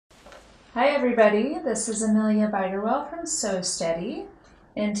Hi everybody, this is Amelia Biderwell from Sew Steady,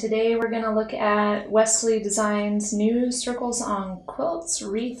 and today we're going to look at Westalee Design's new Circles on Quilts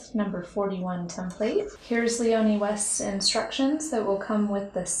Wreath number 41 template. Here's Leonie West's instructions that will come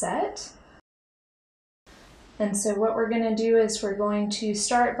with the set. And so what we're going to do is we're going to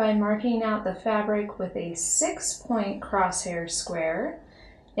start by marking out the fabric with a 6-point crosshair square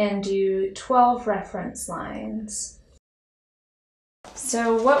and do 12 reference lines.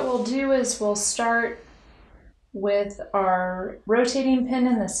 So what we'll do is we'll start with our rotating pin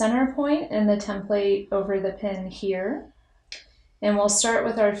in the center point and the template over the pin here. And we'll start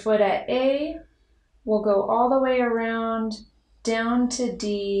with our foot at A. We'll go all the way around down to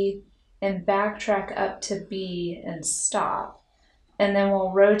D and backtrack up to B and stop. And then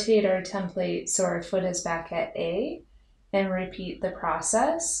we'll rotate our template so our foot is back at A and repeat the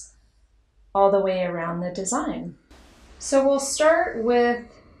process all the way around the design. So we'll start with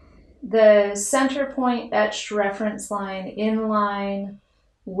the center point etched reference line in line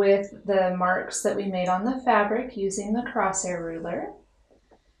with the marks that we made on the fabric using the crosshair ruler.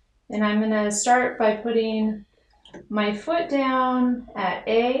 And I'm going to start by putting my foot down at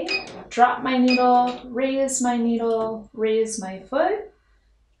A, drop my needle, raise my foot,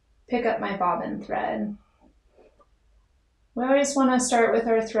 pick up my bobbin thread. We always want to start with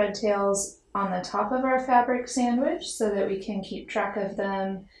our thread tails on the top of our fabric sandwich so that we can keep track of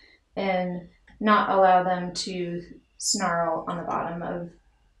them and not allow them to snarl on the bottom of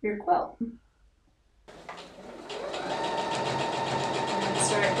your quilt. And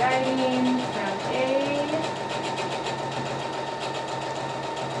start guiding from A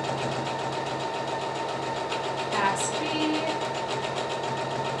past B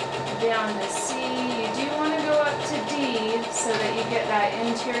down to C. You do want to go up to D so that you get that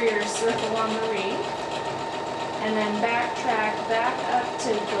interior circle on the wreath. And then backtrack back up to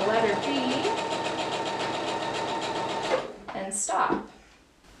the letter B and stop.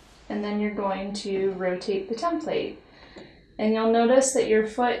 And then you're going to rotate the template. And you'll notice that your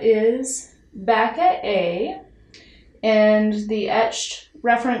foot is back at A and the etched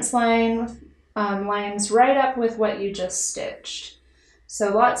reference line lines right up with what you just stitched.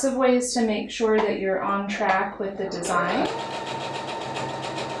 So lots of ways to make sure that you're on track with the design.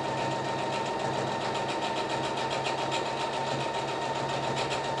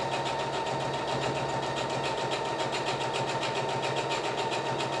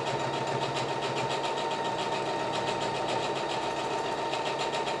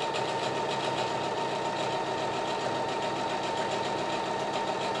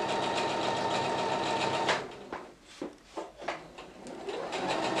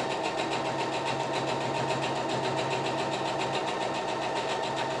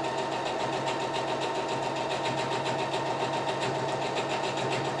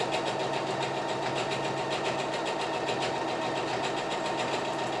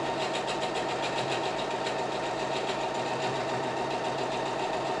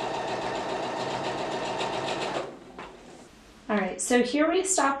 All right, so here we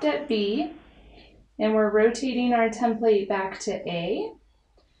stopped at B and we're rotating our template back to A.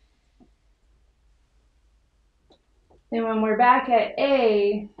 And when we're back at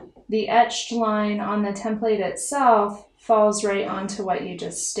A, the etched line on the template itself falls right onto what you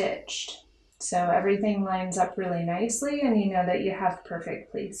just stitched. So everything lines up really nicely and you know that you have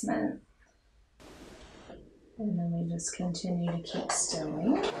perfect placement. And then we just continue to keep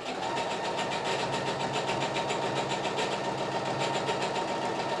sewing.